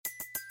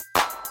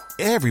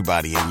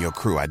Everybody in your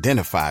crew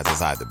identifies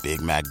as either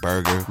Big Mac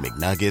Burger,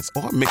 McNuggets,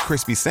 or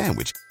McCrispy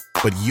Sandwich.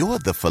 But you're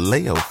the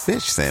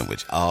Filet-O-Fish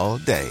Sandwich all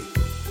day.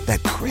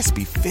 That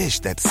crispy fish,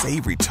 that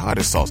savory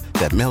tartar sauce,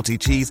 that melty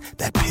cheese,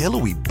 that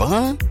pillowy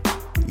bun.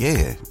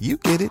 Yeah, you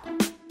get it.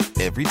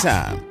 Every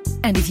time.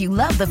 And if you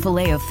love the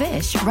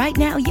Filet-O-Fish, right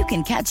now you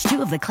can catch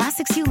 2 of the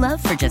classics you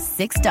love for just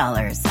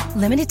 $6.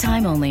 Limited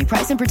time only.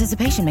 Price and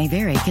participation may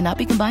vary. Cannot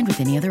be combined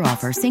with any other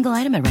offer. Single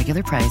item at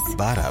regular price.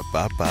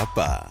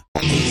 Ba-da-ba-ba-ba.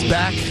 He's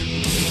back.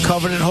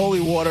 Covered in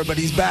holy water, but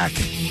he's back.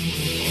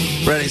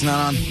 Brady's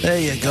not on. There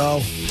you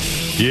go.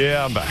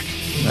 Yeah, I'm back.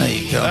 There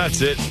you go.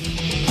 That's it.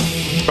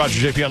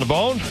 Roger JP on the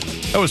bone.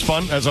 That was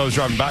fun. As I was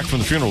driving back from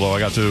the funeral, though, I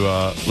got to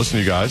listen to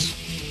you guys.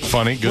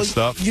 Funny, good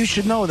stuff. You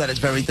should know that it's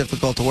very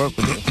difficult to work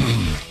with you.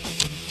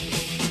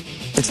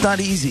 It's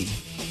not easy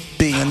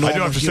being a normal I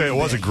do have to say, it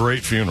was a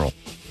great funeral.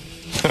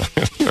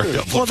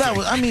 Well, that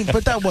was,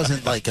 but that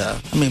wasn't like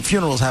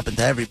funerals happen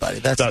to everybody.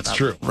 That's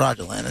true.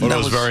 Rogerland. But it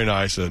was very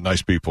nice,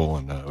 nice people,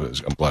 and I'm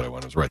glad I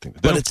went. It was the right thing to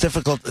do. But it's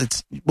difficult.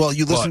 Did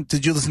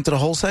you listen to the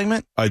whole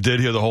segment? I did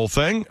hear the whole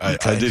thing.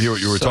 Okay. I did hear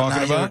what you were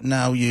talking about.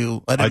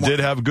 I did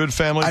have a good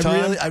family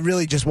time. I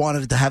really just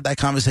wanted to have that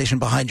conversation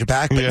behind your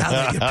back, but now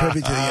that you're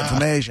privy to the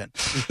information,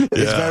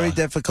 it's very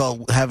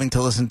difficult having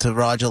to listen to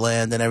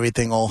Rogerland and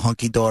everything all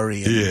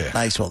hunky-dory and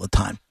nice all the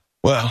time.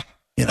 Well,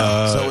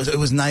 so it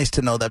was nice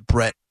to know that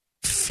Brett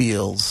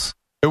feels.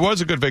 It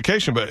was a good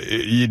vacation, but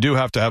you do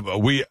have to have.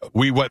 We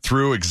went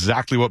through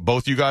exactly what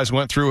both you guys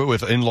went through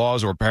with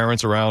in-laws or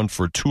parents around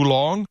for too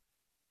long,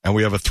 and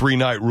we have a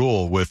 3-night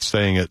rule with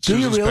staying at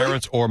Susan's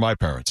parents or my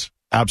parents.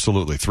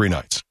 Absolutely, 3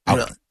 nights.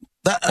 Really?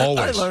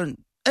 Always. I learned.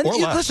 And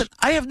listen,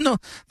 I have no.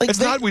 It's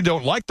not we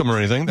don't like them or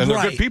anything, and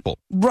they're good people.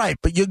 Right,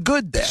 but you're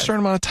good there. A certain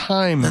amount of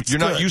time. You're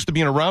not used to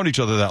being around each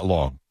other that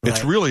long. Right.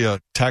 It's really a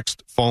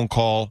text, phone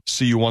call,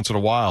 see you once in a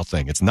while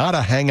thing. It's not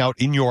a hangout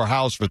in your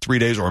house for 3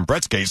 days, or in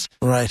Brett's case,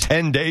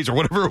 10 days or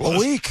whatever it was. A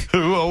week.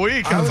 A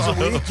week. I was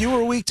a week. You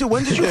were a week, too.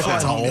 When did you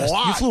fly home?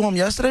 You flew home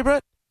yesterday,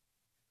 Brett?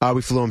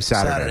 We flew home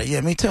Saturday.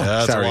 Yeah, me too. Yeah,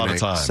 that's Saturday a lot night. of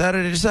time.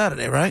 Saturday to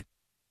Saturday, right?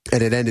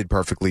 And it ended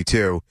perfectly,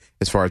 too,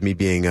 as far as me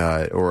being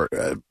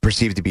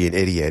perceived to be an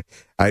idiot.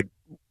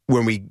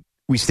 When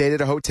we stayed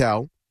at a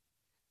hotel,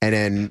 and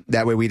then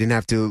that way we didn't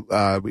have to,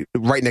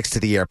 right next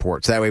to the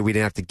airport, so that way we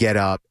didn't have to get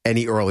up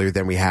any earlier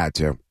than we had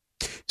to.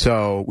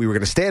 So we were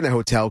going to stay in the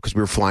hotel because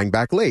we were flying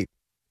back late.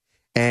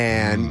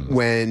 And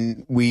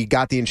when we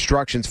got the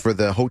instructions for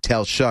the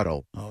hotel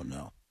shuttle,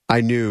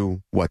 I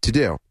knew what to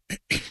do.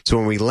 So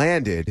when we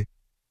landed,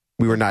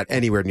 we were not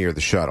anywhere near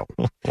the shuttle.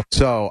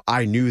 So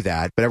I knew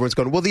that, but everyone's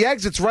going, well, the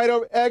exit's right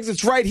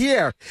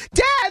here.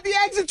 Dad, the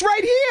exit's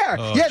right here.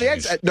 Oh, the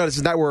exit. No, this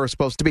is not where we're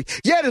supposed to be.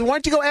 Yeah, why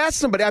don't you go ask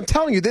somebody? I'm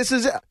telling you, this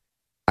is it.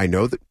 I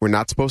know that we're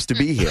not supposed to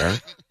be here.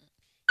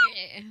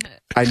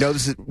 I know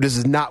this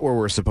is not where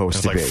we're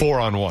supposed to be. It's like 4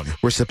 on 1.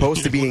 We're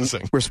supposed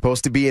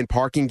to be in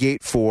parking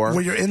gate 4.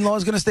 Were your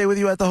in-laws going to stay with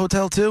you at the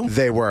hotel too?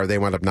 They were. They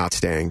wound up not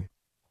staying.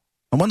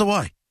 I wonder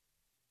why.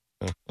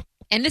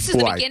 And this is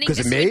the beginning. Because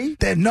of me?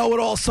 Their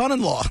know-it-all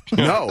son-in-law.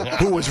 No,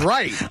 who was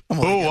right? Who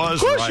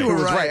was right? Who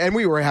was right? And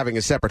we were having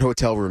a separate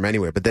hotel room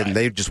anyway, but then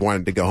they just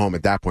wanted to go home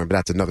at that point. But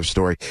that's another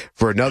story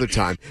for another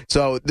time.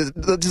 So this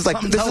is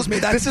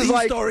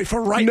like story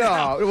for right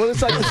now. No, well,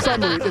 it's like the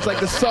summary. It's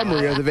like the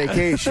summary of the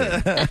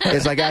vacation.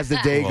 It's like as the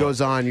day goes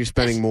on, you're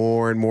spending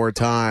more and more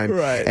time,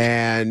 right?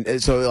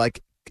 And so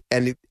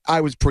and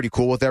I was pretty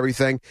cool with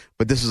everything,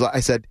 but this is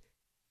I said,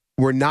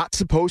 we're not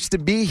supposed to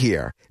be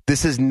here.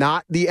 This is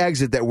not the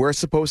exit that we're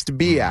supposed to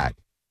be at.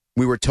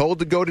 We were told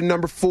to go to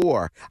number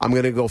 4. I'm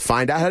going to go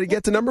find out how to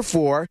get to number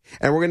 4,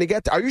 and we're going to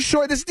get there. Are you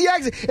sure this is the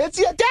exit? It's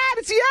the Dad.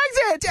 It's the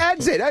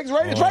exit. Exit.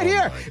 Right. It's right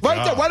here.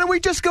 Right there. Why don't we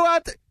just go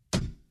out there?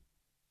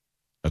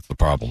 That's the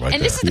problem, right?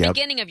 And there. This is the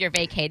beginning of your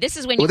vacay. This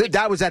is when you.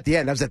 That was at the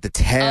end. That was at the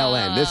tail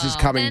end. This is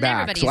coming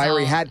back. So I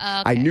already had.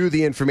 I knew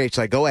the information.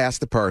 So I go ask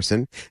the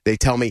person. They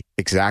tell me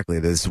exactly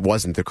this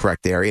wasn't the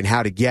correct area and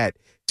how to get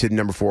to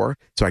number 4.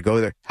 So I go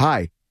there.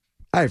 Hi,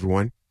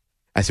 everyone.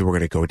 I said, we're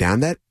going to go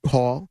down that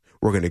hall.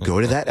 We're going to go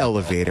to that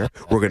elevator.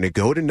 We're going to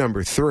go to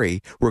number 3.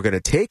 We're going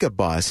to take a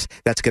bus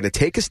that's going to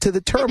take us to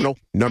the terminal,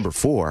 number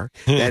 4,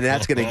 and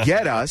that's going to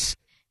get us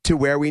to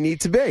where we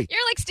need to be.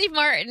 You're like Steve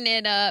Martin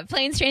in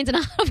Planes, Trains, and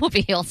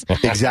Automobiles.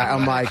 Exactly.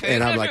 I'm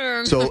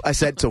like, so I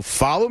said, so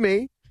follow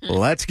me.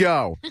 Let's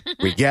go.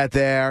 We get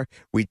there.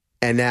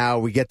 And now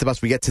we get the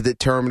bus. We get to the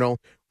terminal.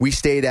 We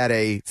stayed at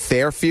a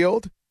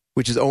Fairfield,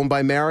 which is owned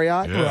by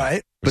Marriott. Yeah.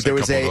 Right. But there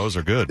was those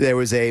are good. There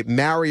was a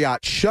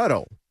Marriott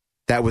shuttle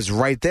that was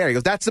right there. He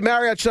goes, that's the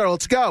Marriott shuttle.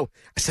 Let's go.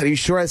 I said, are you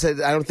sure? I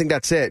said, I don't think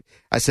that's it.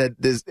 I said,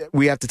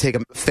 we have to take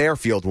a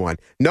Fairfield one.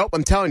 Nope,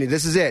 I'm telling you,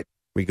 this is it.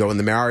 We go in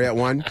the Marriott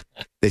one.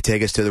 They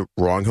take us to the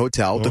wrong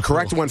hotel, the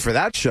correct one for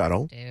that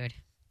shuttle. Dude.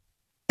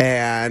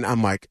 And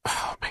I'm like,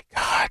 oh, my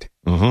God.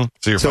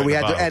 Mm-hmm. So we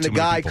had to, and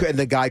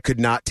the guy could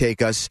not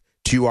take us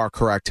to our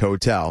correct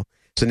hotel.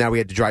 So now we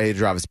had to drive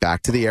us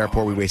back to the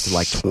airport. We wasted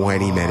like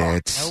 20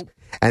 minutes. Nope.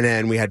 And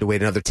then we had to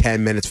wait another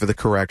 10 minutes for the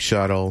correct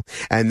shuttle.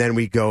 And then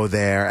we go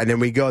there. And then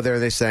we go there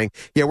and they're saying,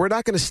 yeah, we're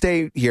not going to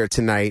stay here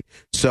tonight,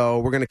 so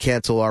we're going to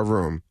cancel our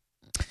room.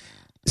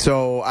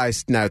 So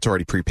now it's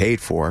already prepaid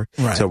for,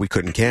 so we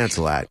couldn't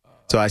cancel that.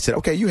 So I said,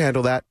 okay, you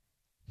handle that.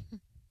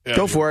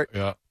 Go for it.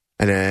 Yeah.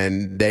 And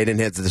then they didn't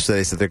hit, so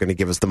they said they're going to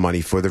give us the money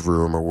for the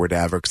room or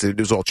whatever, because it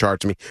was all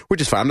charged to me, which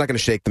is fine. I'm not going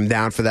to shake them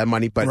down for that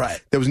money,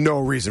 but there was no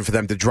reason for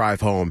them to drive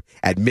home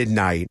at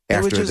midnight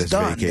after this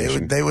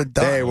vacation. They were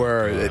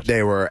done.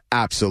 They were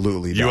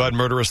absolutely done. You had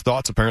murderous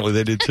thoughts. Apparently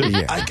they did too.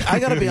 Yeah. I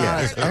got to be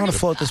honest. I'm going to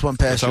float this one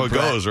past That's how it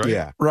goes, right?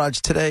 Yeah.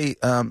 Raj, today,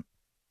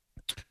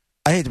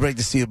 I hate to break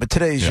this to you, but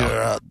today's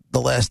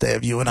the last day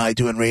of you and I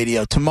doing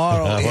radio.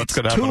 Tomorrow, it's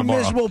Two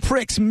Miserable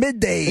Pricks,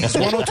 middays,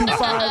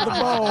 102.5 The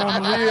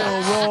Bone,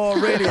 Real Raw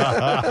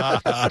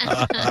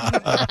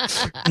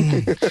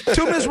Radio.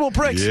 Two Miserable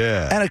Pricks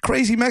and a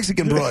crazy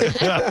Mexican broad.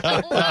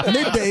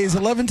 Middays,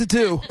 11 to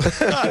 2.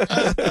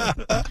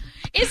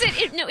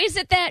 Is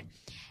it that...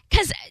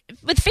 Because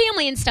with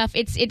family and stuff,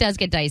 it does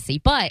get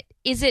dicey. But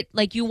is it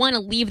like you want to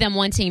leave them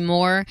wanting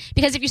more?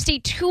 Because if you stay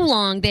too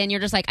long, then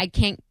you're just like, I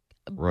can't...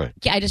 Right.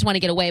 I just want to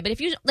get away. But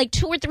if you like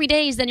 2 or 3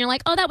 days, then you're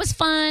like, oh, that was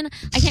fun.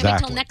 I can't wait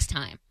till next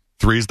time.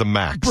 3 is the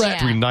max. Brett,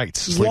 3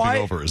 nights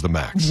sleeping over is the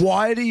max.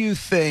 Why do you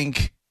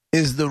think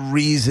is the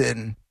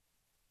reason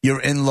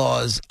your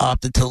in-laws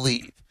opted to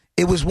leave?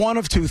 It was one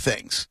of 2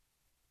 things.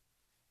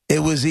 It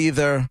was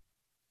either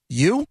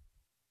you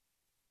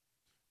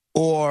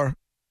or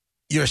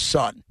your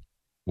son.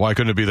 Why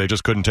couldn't it be they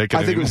just couldn't take it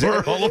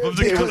anymore? All of them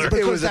together.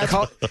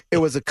 It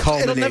was a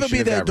culmination. It'll never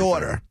be their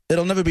daughter.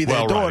 It'll never be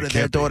their daughter.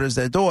 Their daughter's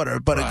their daughter.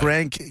 But a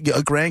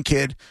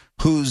grandkid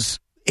who's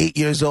 8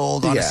 years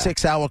old on a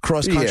 6-hour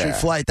cross-country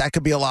flight, that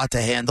could be a lot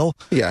to handle.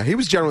 Yeah, he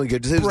was generally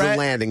good. It was the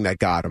landing that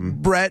got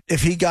him. Brett,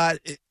 if he got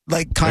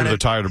like kind of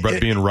tired of Brett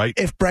being right.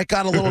 If Brett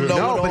got a little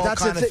know-it-all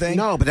kind of thing.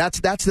 No, but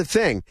that's the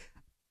thing.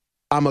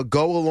 I'm a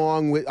go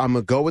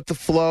with the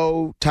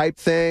flow type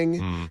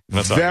thing.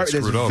 There's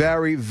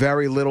very,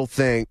 very little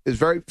thing. There's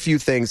very few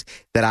things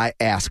that I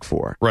ask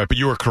for. Right, but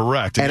you were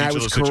correct. And I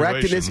was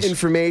correct in this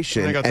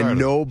information, and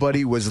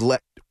nobody was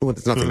let. Well,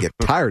 there's nothing to get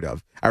tired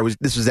of.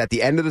 This was at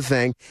the end of the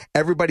thing.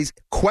 Everybody's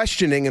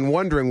questioning and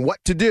wondering what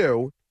to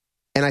do,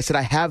 and I said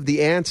I have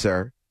the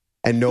answer,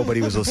 and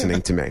nobody was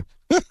listening to me.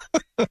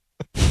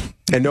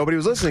 And nobody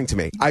was listening to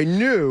me. I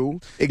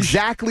knew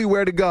exactly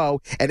where to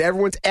go, and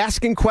everyone's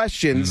asking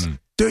questions.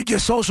 Dude, your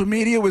social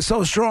media was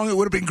so strong, it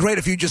would have been great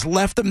if you just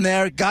left them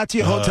there, got to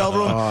your hotel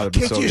room,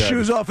 kicked your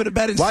shoes off in the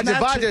bed, and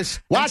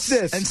watch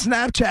this. And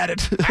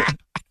Snapchatted.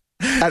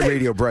 At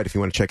Radio Bread, if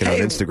you want to check it out on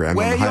Instagram on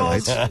the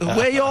highlights.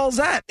 Where y'all's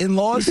at,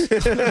 in-laws?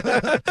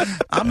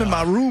 I'm in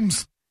my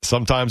rooms.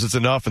 Sometimes it's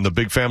enough, and the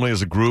big family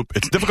as a group.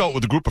 It's difficult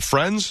with a group of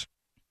friends.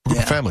 A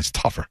group of family's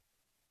tougher.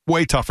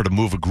 Way tougher to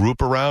move a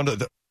group around.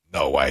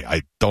 No way.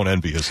 I don't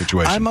envy his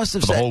situation. I must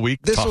have for said, the whole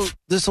week.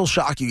 This will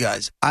shock you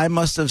guys. I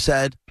must have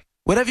said,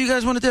 whatever you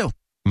guys want to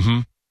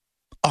do.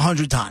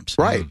 100 times.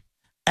 Right.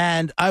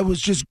 And I was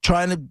just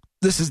trying to,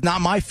 this is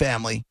not my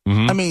family.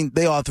 I mean,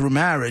 they are through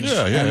marriage.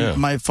 And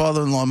my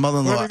father-in-law and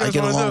mother-in-law, I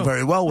get along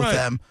very well with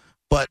them.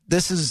 But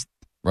this is,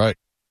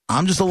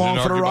 I'm just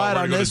along for the ride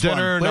on this one.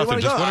 Where do you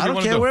want to go? I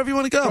don't care, wherever you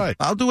want to go. Right.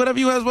 I'll do whatever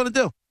you guys want to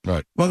do.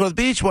 Right. Want to go to the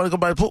beach? Want to go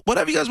by the pool?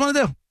 Whatever you guys want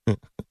to do.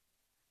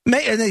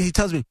 And then he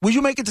tells me, will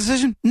you make a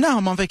decision? No,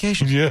 I'm on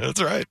vacation. Yeah,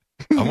 that's right.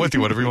 I'm with you,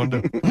 whatever you want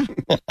to do.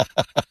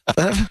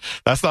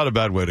 That's not a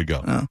bad way to go.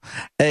 No.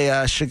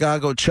 Hey,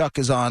 Chicago Chuck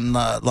is on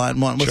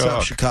line 1. What's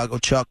up, Chicago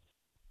Chuck?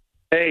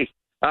 Hey,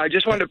 I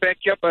just wanted to back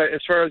you up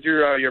as far as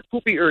your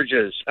poopy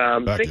urges.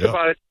 Think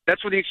about it.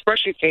 That's where the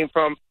expression came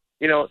from,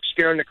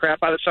 scaring the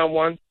crap out of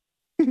someone.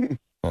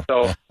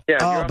 So,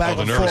 yeah. Back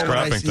and forth.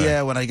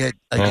 When I get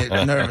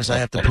nervous, I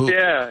have to poop.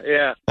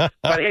 Yeah. But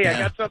hey, I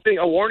got something,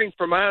 a warning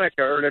for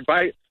Monica, or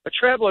a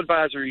travel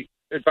advisory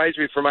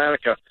for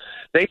Monica.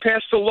 They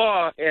passed a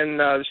law in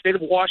the state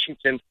of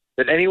Washington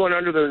that anyone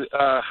under the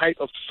height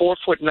of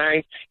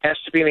 4'9" has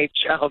to be in a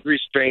child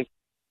restraint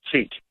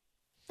seat.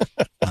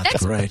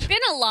 That's great. Been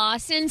a law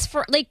since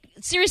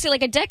seriously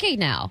a decade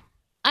now.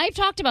 I've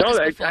talked about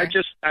this before. I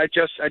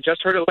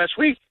just heard it last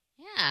week.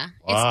 Yeah,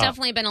 it's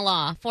definitely been a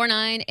law.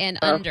 4'9" and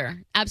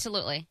under.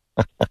 Absolutely.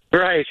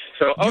 Right.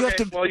 So,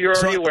 you're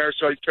already aware,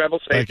 so travel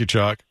safe. Thank you,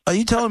 Chuck. Are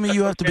you telling me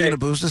you have to be in a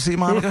booster seat,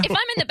 Monica? If I'm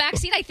in the back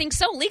seat, I think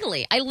so,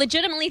 legally. I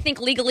legitimately think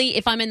legally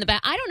if I'm in the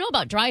back. I don't know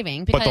about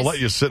driving. Because, but they'll let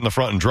you sit in the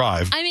front and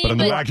drive. I mean, but in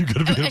the back, you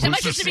got to be in a booster seat. Am I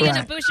supposed to be in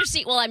a booster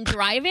seat while I'm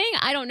driving?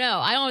 I don't know.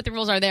 I don't know what the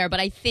rules are there, but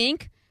I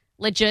think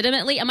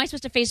legitimately, am I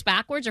supposed to face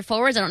backwards or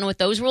forwards? I don't know what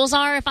those rules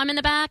are if I'm in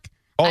the back.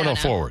 Oh, no,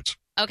 forwards.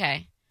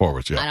 Okay.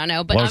 Forwards, yeah. I don't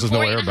know, but as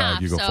long as I'm there's no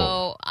airbag, you go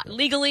forward. So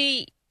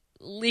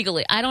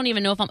legally, I don't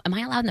even know if am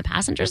I allowed in the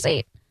passenger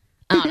seat?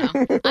 I don't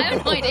know. I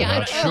have no idea.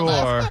 I don't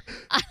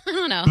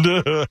know. I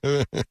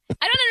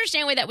don't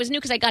understand why that was new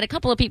because I got a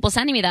couple of people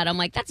sending me that. I'm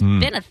like, that's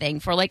been a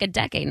thing for a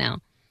decade now.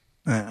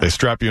 They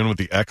strap you in with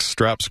the X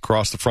straps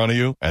across the front of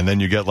you, and then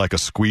you get a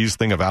squeeze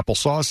thing of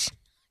applesauce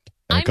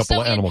and a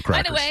couple of animal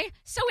crackers. By the way,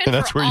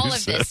 in for all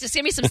of this. Just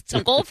give me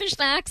some goldfish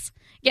snacks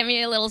Get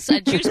me a little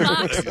juice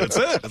box. That's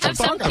it. That's have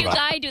some cute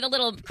guy do the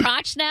little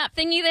crotch snap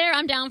thingy there.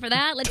 I'm down for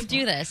that. Let's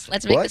do this.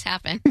 Let's make this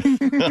happen.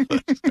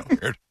 That's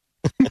weird.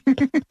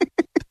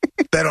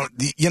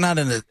 You're not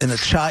in a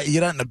child.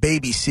 You're not in a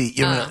baby seat.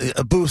 You're in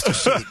a booster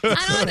seat. I don't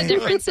know what the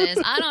difference is.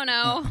 I don't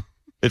know.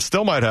 It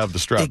still might have the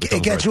strap.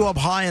 It gets you up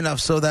high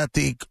enough so that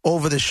the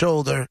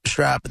over-the-shoulder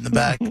strap in the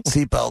back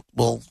seatbelt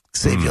will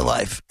save your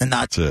life and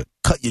not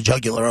cut your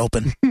jugular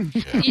open.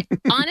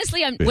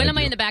 Honestly, when am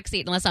I in the back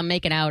seat unless I'm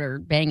making out or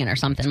banging or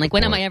something? Like,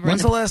 when am I ever?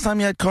 When's the last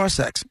time you had car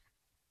sex?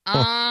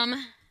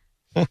 When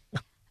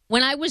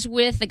I was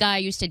with the guy I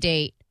used to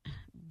date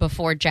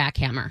before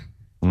Jackhammer.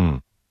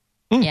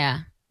 Yeah,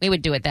 we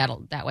would do it that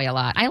way a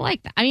lot. I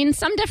like that. I mean,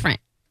 some different.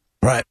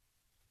 Right.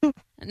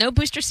 No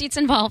booster seats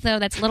involved, though.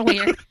 That's a little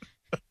weird.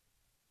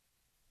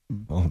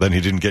 Well, then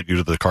he didn't get you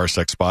to the car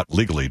sex spot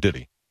legally, did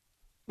he?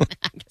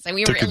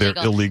 We were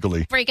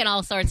illegally. Breaking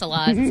all sorts of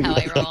laws is how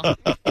I roll.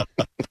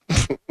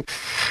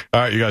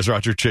 All right, you guys,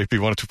 Roger, JP,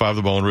 102.5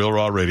 The Bone, Real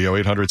Raw Radio,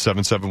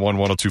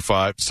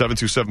 800-771-1025,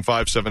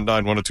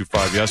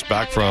 727-579-1025. Yes,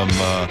 back from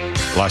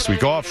last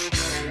week off.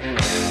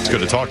 It's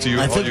good to talk to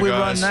you. I think we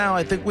run now.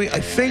 I think we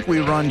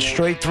run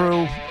straight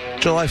through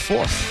July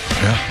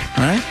 4th. Yeah.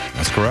 All right?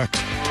 That's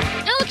correct.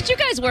 Now look at you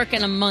guys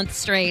working a month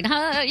straight.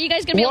 Huh? You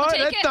guys going to be able to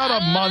take it? That's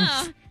not a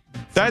month.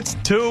 That's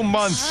 2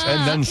 months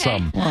and then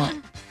some. Well,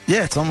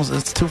 yeah,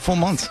 it's 2 full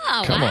months.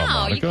 Oh, Come wow. on,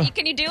 Monica.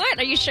 Can you do it?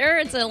 Are you sure?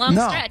 It's a long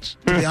stretch.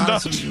 To be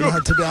honest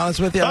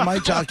with you, I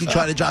might try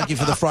to jockey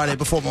for the Friday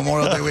before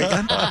Memorial Day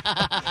weekend.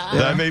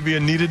 That may be a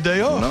needed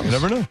day off. You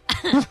never know.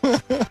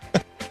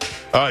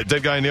 All right,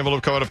 Dead Guy in the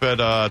Envelope coming up at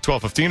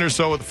 12:15 or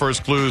so with the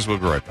first clues. We'll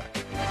be right back.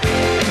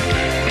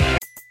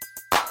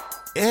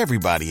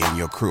 Everybody in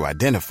your crew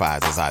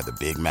identifies as either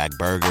Big Mac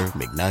Burger,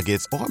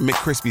 McNuggets, or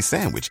McCrispy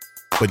Sandwich.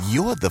 But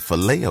you're the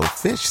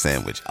Filet-O-Fish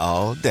Sandwich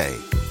all day.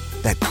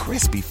 That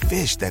crispy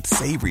fish, that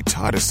savory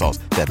tartar sauce,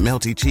 that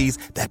melty cheese,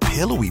 that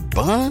pillowy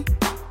bun.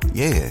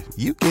 Yeah,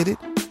 you get it.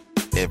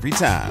 Every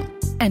time.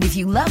 And if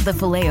you love the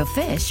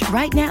Filet-O-Fish,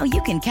 right now you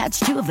can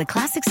catch 2 of the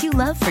classics you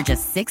love for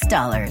just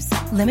 $6.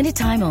 Limited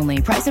time only.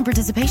 Price and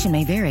participation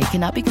may vary.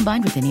 Cannot be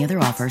combined with any other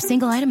offer.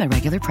 Single item at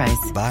regular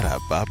price.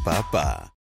 Ba-da-ba-ba-ba.